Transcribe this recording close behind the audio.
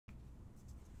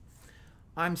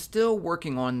I'm still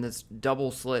working on this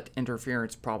double slit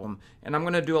interference problem, and I'm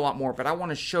going to do a lot more, but I want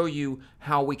to show you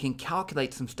how we can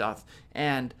calculate some stuff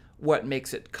and what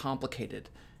makes it complicated.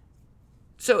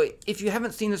 So if you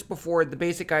haven't seen this before, the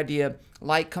basic idea,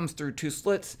 light comes through two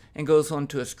slits and goes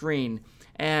onto a screen,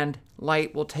 and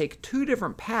light will take two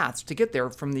different paths to get there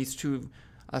from these two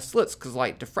slits because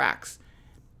light diffracts.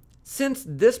 Since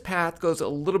this path goes a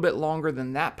little bit longer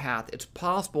than that path, it's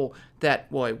possible that,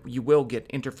 well, you will get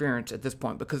interference at this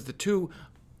point because the two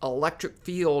electric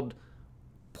field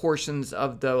portions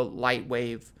of the light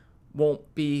wave won't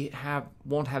have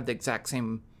the exact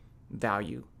same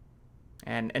value.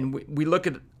 And we look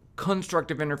at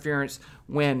constructive interference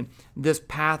when this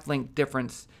path length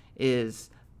difference is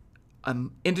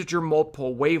an integer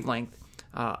multiple wavelength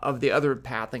of the other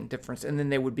path length difference, and then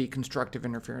they would be constructive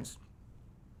interference.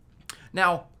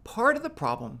 Now, part of the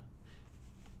problem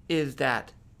is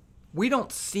that we don't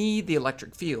see the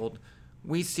electric field.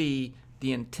 We see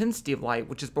the intensity of light,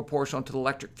 which is proportional to the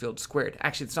electric field squared.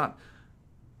 Actually, it's not.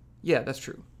 Yeah, that's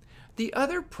true. The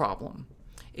other problem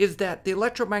is that the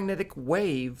electromagnetic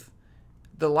wave,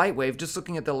 the light wave, just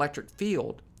looking at the electric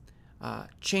field,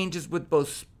 changes with both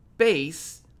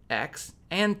space, x,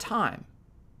 and time.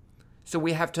 So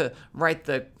we have to write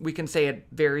we can say it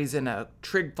varies in a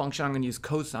trig function. I'm going to use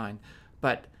cosine,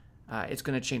 but it's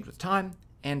going to change with time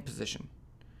and position.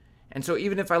 And so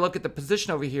even if I look at the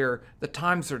position over here, the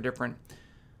times are different.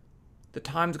 The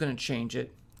time's going to change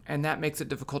it, and that makes it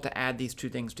difficult to add these two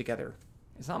things together.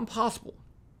 It's not impossible,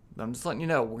 but I'm just letting you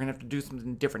know we're going to have to do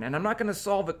something different. And I'm not going to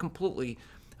solve it completely.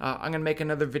 I'm going to make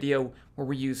another video where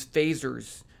we use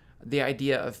phasors, the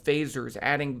idea of phasors,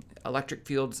 adding electric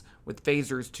fields with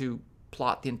phasors to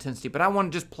plot the intensity. But I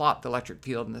want to just plot the electric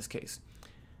field in this case.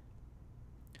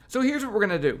 So here's what we're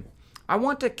going to do. I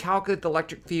want to calculate the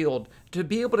electric field. To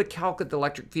be able to calculate the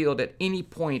electric field at any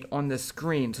point on this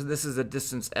screen, so this is a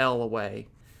distance L away,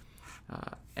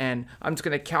 and I'm just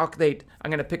going to calculate, I'm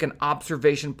going to pick an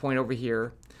observation point over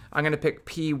here. I'm going to pick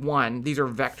P1, these are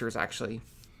vectors actually,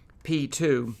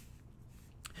 P2,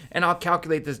 and I'll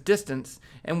calculate this distance,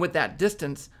 and with that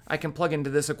distance, I can plug into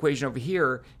this equation over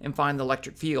here and find the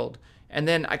electric field. And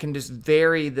then I can just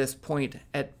vary this point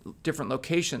at different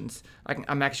locations.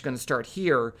 I'm actually going to start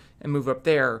here and move up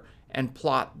there and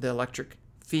plot the electric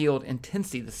field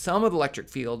intensity, the sum of the electric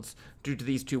fields due to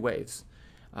these two waves.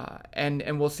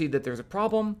 And we'll see that there's a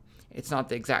problem. It's not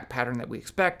the exact pattern that we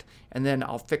expect. And then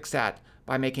I'll fix that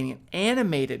by making an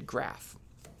animated graph.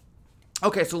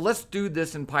 Okay, so let's do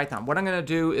this in Python. What I'm going to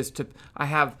do is I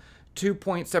have 2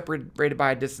 points separated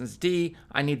by a distance d.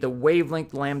 I need the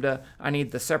wavelength lambda. I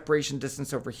need the separation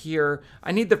distance over here.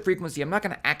 I need the frequency. I'm not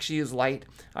going to actually use light.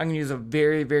 I'm going to use a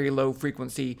very, very low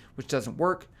frequency, which doesn't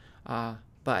work. But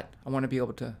I want to be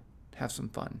able to have some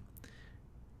fun.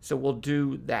 So we'll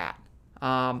do that.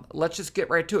 Let's just get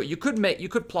right to it. You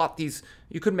could plot these.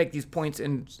 You could make these points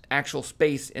in actual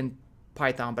space in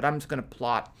Python, but I'm just going to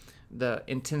plot the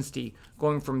intensity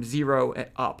going from 0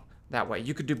 up. That way.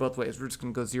 You could do both ways. We're just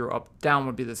going to go 0 up. Down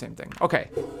would be the same thing. Okay.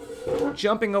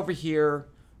 Jumping over here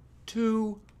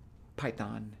to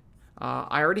Python.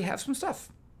 I already have some stuff.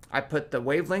 I put the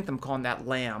wavelength. I'm calling that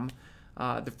lam.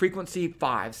 The frequency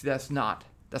 5. See, that's not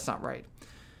right.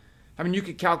 I mean, you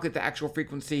could calculate the actual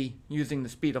frequency using the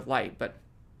speed of light, but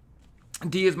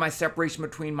d is my separation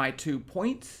between my 2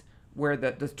 points, where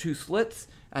the two slits,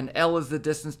 and L is the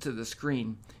distance to the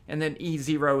screen. And then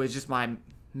E0 is just my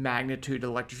magnitude of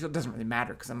electric field. It doesn't really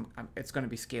matter because it's going to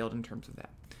be scaled in terms of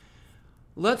that.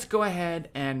 Let's go ahead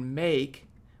and make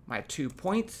my 2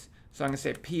 points. So I'm going to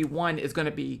say P1 is going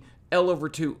to be L over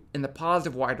 2 in the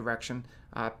positive y direction.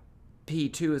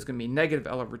 P2 is going to be negative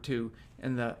L over 2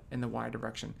 in the y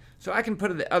direction. So I can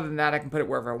put it, other than that, I can put it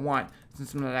wherever I want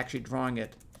since I'm not actually drawing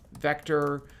it.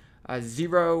 Vector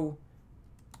 0,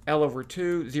 L over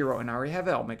 2, 0, and I already have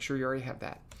L. Make sure you already have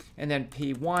that. And then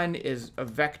P1 is a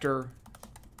vector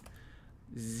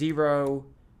 0,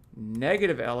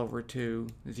 negative L over 2,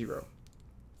 0.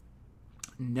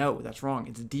 No, that's wrong.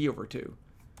 It's D over 2.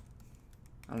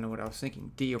 I don't know what I was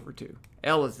thinking. D over 2.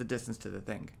 L is the distance to the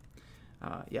thing.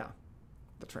 Yeah,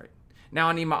 that's right. Now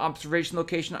I need my observation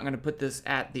location. I'm going to put this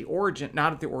at the origin,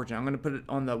 not at the origin. I'm going to put it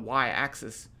on the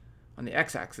y-axis, on the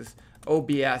x-axis.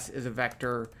 OBS is a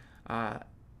vector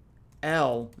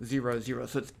L, 0, 0.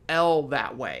 So it's L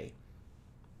that way.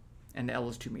 And L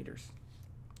is 2 meters.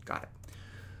 Got it.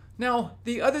 Now,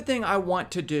 the other thing I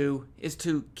want to do is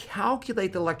to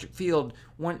calculate the electric field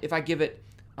if I give it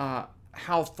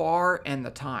how far and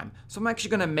the time. So I'm actually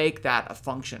going to make that a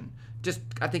function.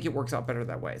 I think it works out better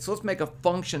that way. So let's make a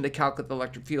function to calculate the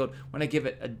electric field when I give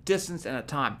it a distance and a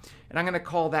time. And I'm going to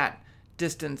call that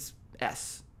distance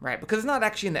S, right? Because it's not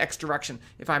actually in the X direction.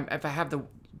 If I have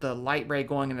the light ray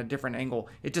going in a different angle,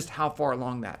 it's just how far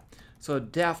along that. So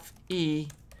def E,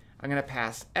 I'm going to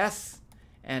pass S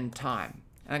and time.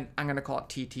 And I'm going to call it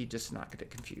TT just to not get it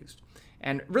confused.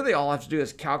 And really all I have to do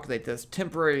is calculate this.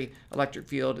 Temporary electric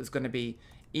field is going to be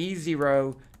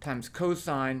E0 times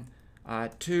cosine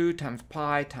 2 times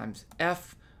pi times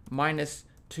F minus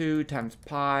 2 times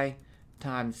pi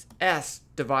times S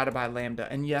divided by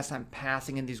lambda. And yes, I'm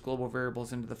passing in these global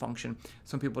variables into the function.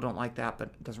 Some people don't like that, but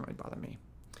it doesn't really bother me.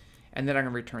 And then I'm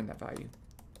going to return that value.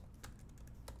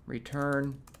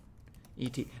 Return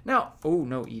ET. Now, oh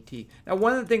no, ET. Now,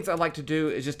 one of the things I like to do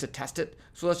is just to test it.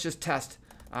 So let's just test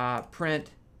print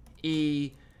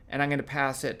E, and I'm going to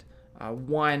pass it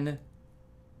 1,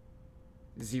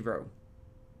 0.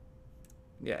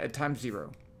 Yeah, at times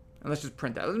 0. And let's just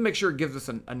print that. Let's make sure it gives us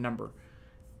a number.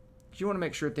 You want to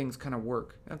make sure things kind of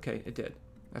work. Okay, it did.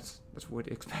 That's what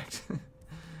you expect.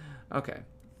 Okay,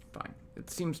 fine. It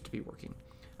seems to be working.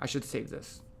 I should save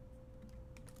this.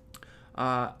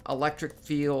 Electric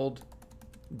field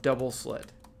double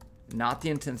slit, not the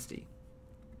intensity.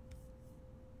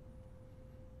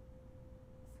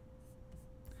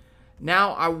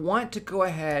 Now I want to go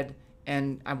ahead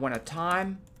and I want a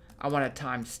time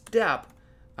step.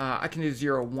 I can do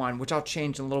 0, 1, which I'll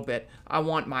change in a little bit. I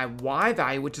want my Y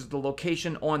value, which is the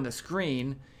location on the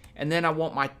screen, and then I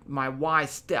want my Y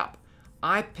step.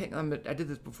 I did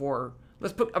this before.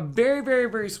 Let's put a very, very,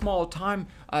 very small time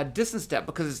distance step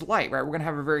because it's light, right? We're going to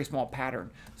have a very small pattern.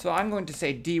 So I'm going to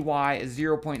say dy is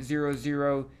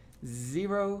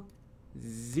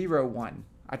 0.00001.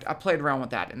 I played around with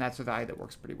that, and that's a value that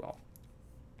works pretty well.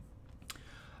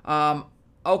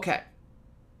 Okay.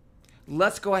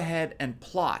 Let's go ahead and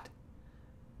plot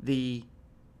the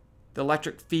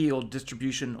electric field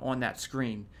distribution on that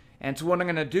screen. And so what I'm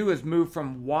going to do is move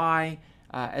from y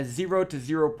as 0 to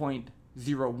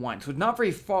 0.01. So not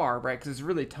very far, right, because it's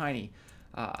really tiny.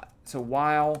 So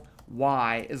while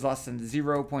y is less than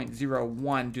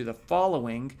 0.01, do the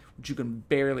following, which you can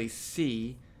barely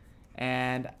see.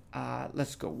 And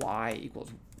let's go y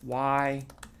equals y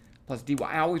plus dy.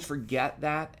 I always forget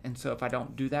that, and so if I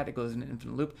don't do that, it goes in an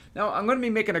infinite loop. Now, I'm going to be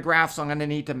making a graph, so I'm going to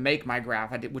need to make my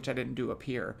graph, which I didn't do up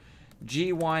here.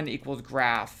 G1 equals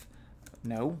graph.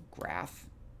 No, graph.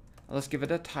 Let's give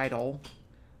it a title.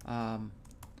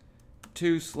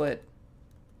 2 slit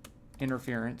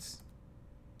interference.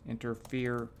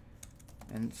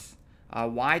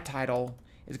 Y title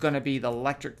is going to be the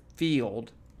electric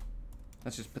field.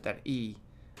 Let's just put that E.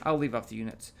 I'll leave off the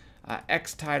units.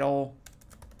 X title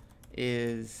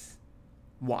is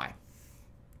Y.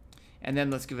 And then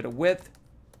let's give it a width,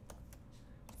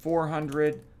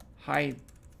 400, height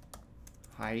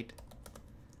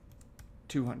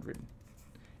 200.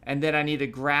 And then I need a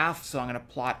graph, so I'm going to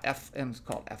plot F, and it's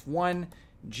called F1,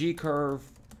 G curve,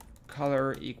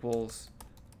 color equals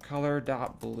color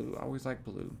dot blue. I always like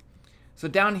blue. So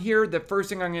down here, the first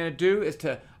thing I'm going to do is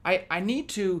I need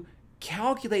to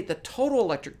calculate the total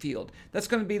electric field. That's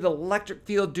going to be the electric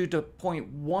field due to point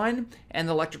 1 and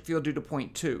the electric field due to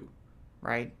point 2,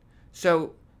 right?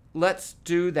 So let's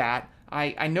do that.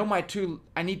 I know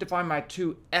I need to find my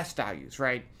two S values,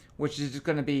 right? Which is just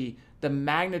going to be the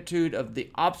magnitude of the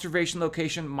observation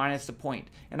location minus the point.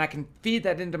 And I can feed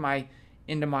that into my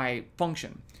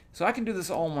function. So I can do this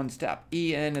all in one step.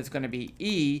 En is going to be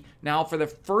E. Now for the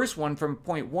first one from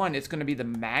point 1, it's going to be the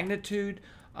magnitude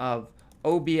of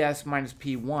OBS minus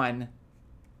P1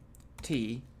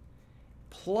 T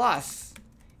plus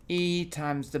E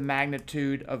times the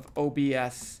magnitude of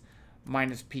OBS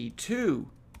minus P2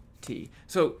 T.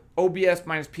 So OBS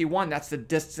minus P1, that's the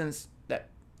distance that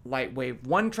light wave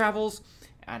 1 travels,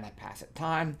 and I pass it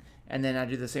time, and then I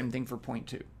do the same thing for point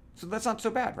 2. So that's not so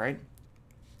bad, right?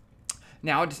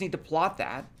 Now I just need to plot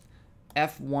that.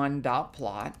 F1 dot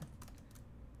plot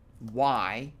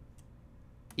Y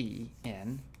E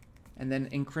N, and then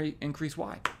increase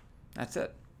Y. That's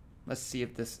it. Let's see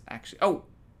if this actually, oh,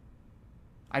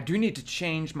 I do need to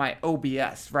change my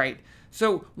OBS, right?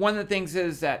 So one of the things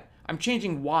is that I'm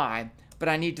changing Y, but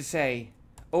I need to say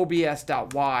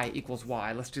OBS.Y equals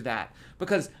Y. Let's do that.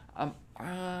 Because,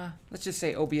 let's just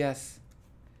say OBS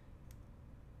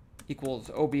equals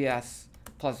OBS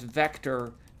plus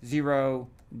vector 0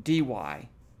 dy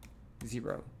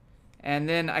 0. And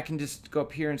then I can just go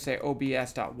up here and say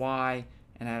OBS.Y,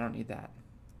 and I don't need that.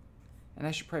 And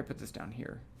I should probably put this down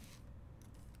here.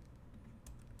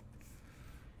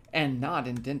 And not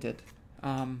indent it.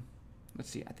 Let's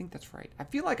see, I think that's right. I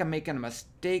feel like I'm making a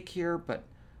mistake here, but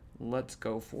let's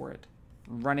go for it.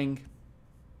 Running.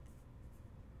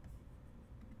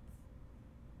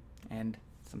 And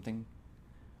something.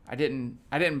 I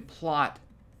didn't plot.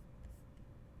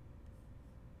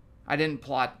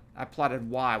 I plotted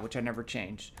y, which I never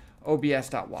changed.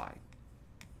 obs.y.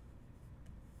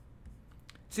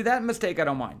 See, that mistake I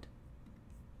don't mind.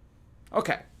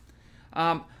 Okay.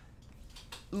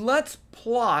 Let's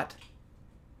plot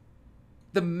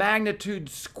the magnitude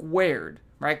squared,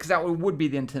 right? Because that would be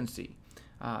the intensity.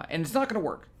 And it's not going to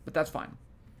work, but that's fine.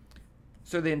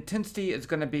 So the intensity is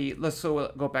going to be, let's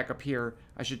go back up here.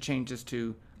 I should change this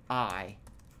to I.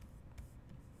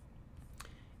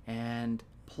 And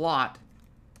plot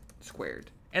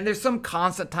squared. And there's some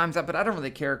constant times that, but I don't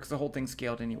really care because the whole thing's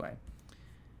scaled anyway.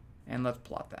 And let's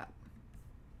plot that.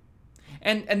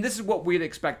 And this is what we'd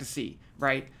expect to see,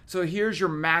 right? So here's your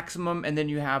maximum, and then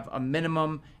you have a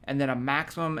minimum, and then a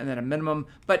maximum, and then a minimum.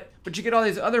 But you get all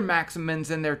these other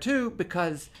maximums in there too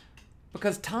because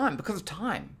of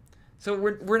time. So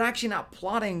we're actually not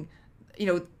plotting,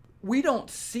 we don't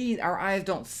see, our eyes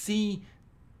don't see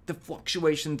the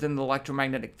fluctuations in the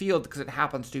electromagnetic field because it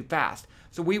happens too fast.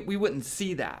 So we wouldn't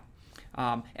see that.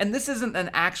 And this isn't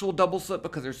an actual double slit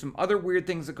because there's some other weird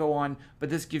things that go on, but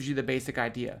this gives you the basic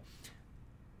idea.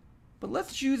 But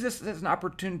let's use this as an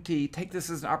opportunity, take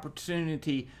this as an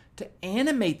opportunity to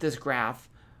animate this graph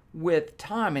with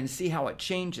time and see how it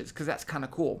changes, because that's kind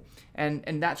of cool.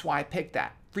 And that's why I picked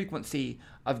that frequency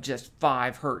of just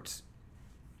 5 hertz.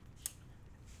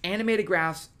 Animated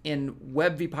graphs in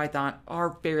WebVPython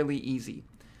are fairly easy.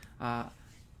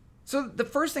 So the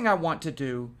first thing I want to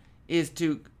do is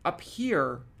to, up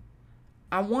here,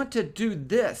 I want to do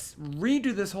this,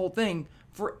 redo this whole thing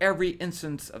for every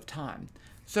instance of time.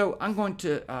 So I'm going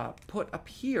to put up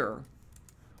here,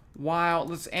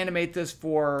 let's animate this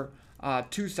for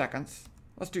 2 seconds.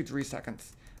 Let's do 3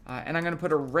 seconds. And I'm going to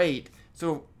put a rate.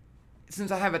 So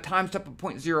since I have a time step of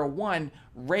 0.01,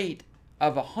 rate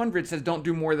of 100 says don't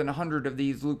do more than 100 of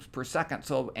these loops per second,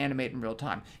 so it'll animate in real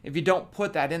time. If you don't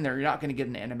put that in there, you're not going to get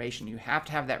an animation. You have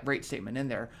to have that rate statement in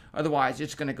there. Otherwise,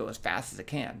 it's going to go as fast as it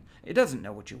can. It doesn't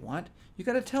know what you want. You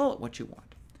got to tell it what you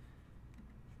want.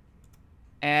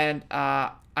 And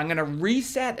I'm going to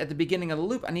reset at the beginning of the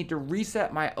loop. I need to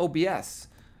reset my OBS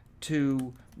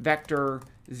to vector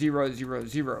 0, 0,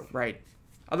 0, right?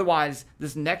 Otherwise,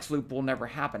 this next loop will never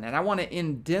happen. And I want to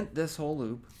indent this whole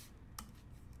loop.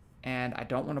 And I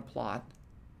don't want to plot.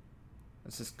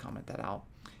 Let's just comment that out.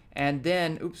 And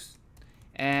then, oops.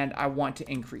 And I want to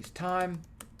increase time.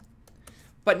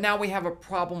 But now we have a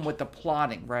problem with the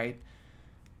plotting, right?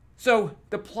 So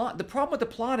the problem with the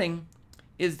plotting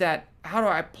is that how do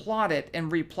I plot it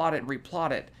and replot it and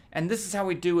replot it? And this is how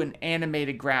we do an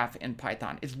animated graph in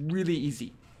Python. It's really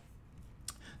easy.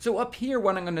 So up here,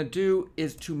 what I'm going to do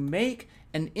is to make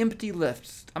an empty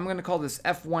list. I'm going to call this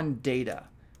F1 data.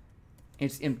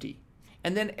 It's empty.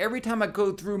 And then every time I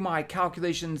go through my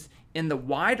calculations in the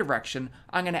Y direction,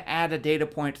 I'm going to add a data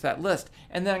point to that list.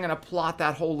 And then I'm going to plot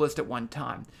that whole list at one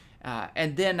time.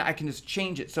 And then I can just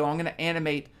change it. So I'm going to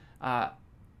animate,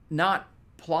 not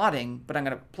plotting, but I'm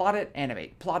going to plot it,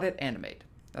 animate, plot it, animate.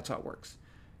 That's how it works.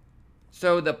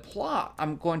 So the plot,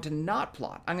 I'm going to not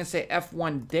plot. I'm going to say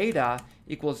F1 data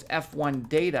equals F1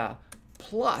 data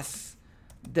plus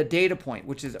the data point,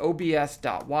 which is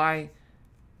obs.y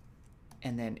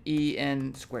and then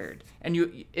en squared.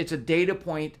 And it's a data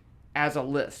point as a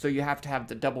list, so you have to have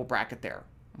the double bracket there.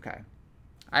 Okay.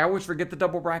 I always forget the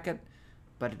double bracket,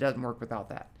 but it doesn't work without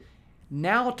that.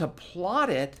 Now to plot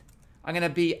it, I'm going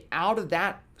to be out of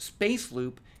that space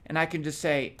loop, and I can just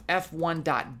say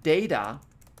f1.data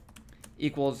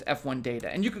equals f1 data.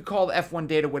 And you could call the f1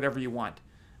 data whatever you want.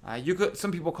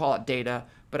 Some people call it data,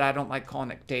 but I don't like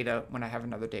calling it data when I have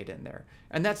another data in there.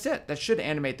 And that's it. That should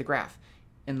animate the graph,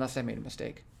 unless I made a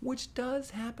mistake, which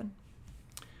does happen.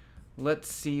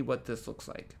 Let's see what this looks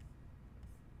like.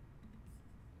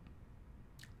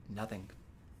 Nothing.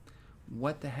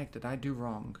 What the heck did I do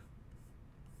wrong?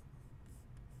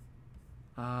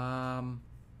 F1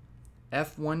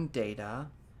 data,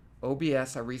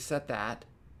 OBS, I reset that.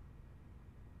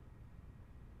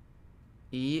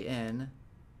 En,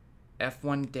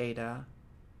 F1 data,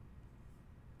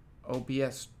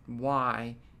 OBS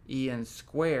y, En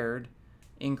squared,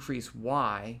 increase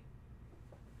y.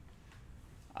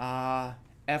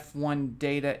 F1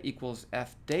 data equals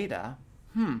F data.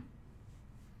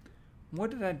 What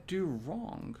did I do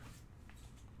wrong?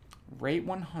 Rate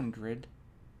 100,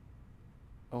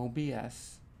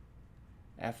 OBS,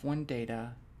 F1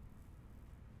 data,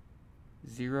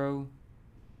 0,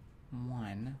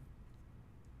 1.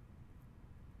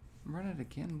 Run it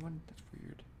again. What? That's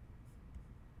weird.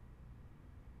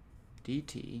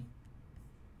 DT.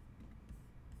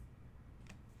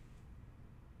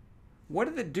 what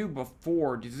did it do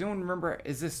before? Does anyone remember?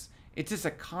 Is this, it's just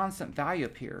a constant value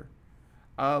up here.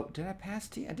 Oh, did I pass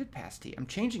t? I did pass t. I'm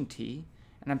changing t,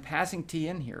 and I'm passing t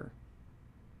in here.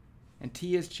 And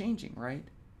t is changing, right?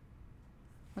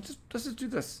 Let's just do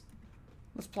this.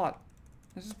 Let's plot.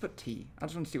 Let's just put t. I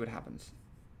just want to see what happens.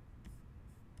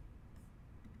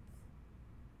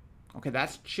 Okay,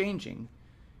 that's changing.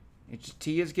 It's just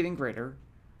t is getting greater,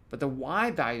 but the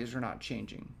y values are not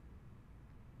changing.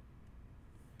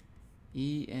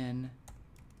 En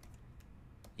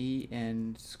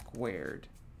squared.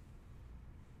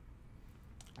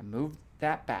 I moved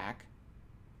that back.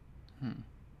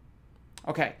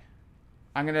 Okay,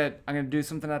 I'm gonna do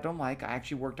something I don't like. I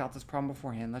actually worked out this problem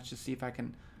beforehand. Let's just see if I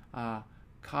can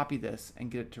copy this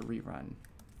and get it to rerun.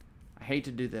 I hate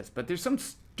to do this, but there's some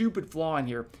stupid flaw in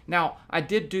here. Now, I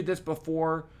did do this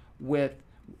before with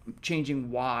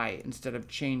changing y instead of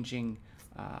changing.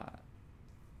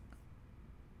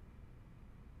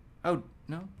 Oh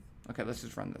no. Okay, let's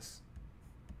just run this.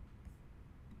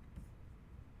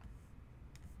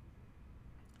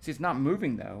 See, it's not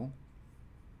moving though.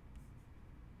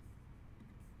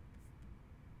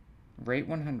 Rate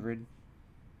 100,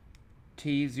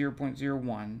 t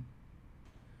 0.01.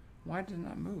 Why did it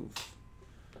not move?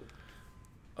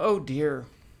 Oh dear.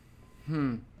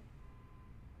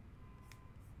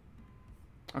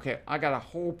 Okay, I got a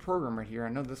whole program right here. I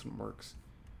know this one works.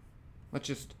 Let's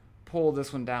just pull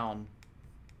this one down.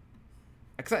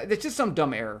 It's just some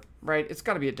dumb error, right? It's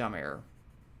got to be a dumb error.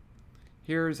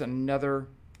 Here's another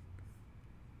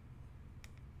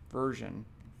version.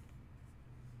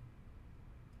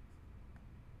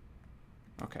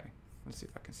 Okay, let's see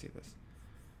if I can see this.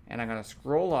 And I'm going to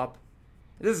scroll up.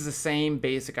 This is the same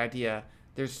basic idea.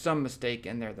 There's some mistake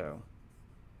in there, though.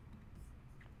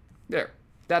 There.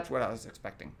 That's what I was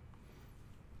expecting.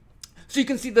 So you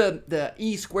can see the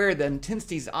E squared, the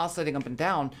intensity is oscillating up and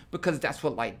down because that's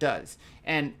what light does.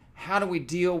 And how do we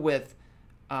deal with,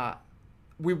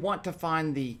 we want to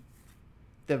find the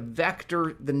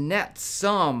vector, the net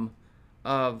sum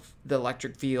of the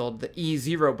electric field, the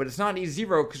E0, but it's not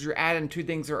E0 because you're adding two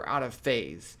things that are out of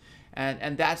phase.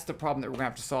 And that's the problem that we're going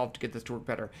to have to solve to get this to work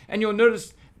better. And you'll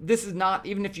notice this is not,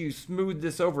 even if you smooth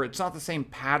this over, it's not the same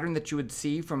pattern that you would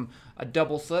see from a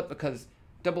double slit because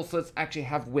double slits actually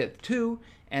have width too.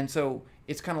 And so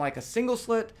it's kind of like a single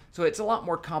slit. So it's a lot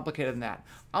more complicated than that.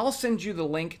 I'll send you the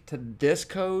link to this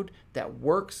code that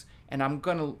works. And I'm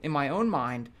going to, in my own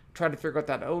mind, try to figure out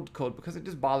that old code because it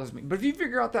just bothers me. But if you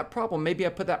figure out that problem, maybe I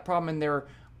put that problem in there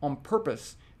on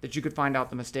purpose that you could find out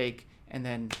the mistake and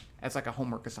then as like a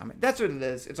homework assignment. That's what it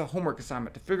is. It's a homework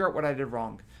assignment to figure out what I did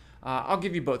wrong. I'll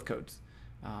give you both codes.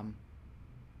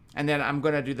 And then I'm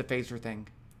going to do the phaser thing.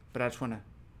 But I just want to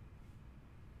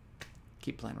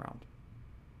keep playing around.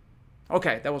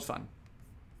 Okay, that was fun.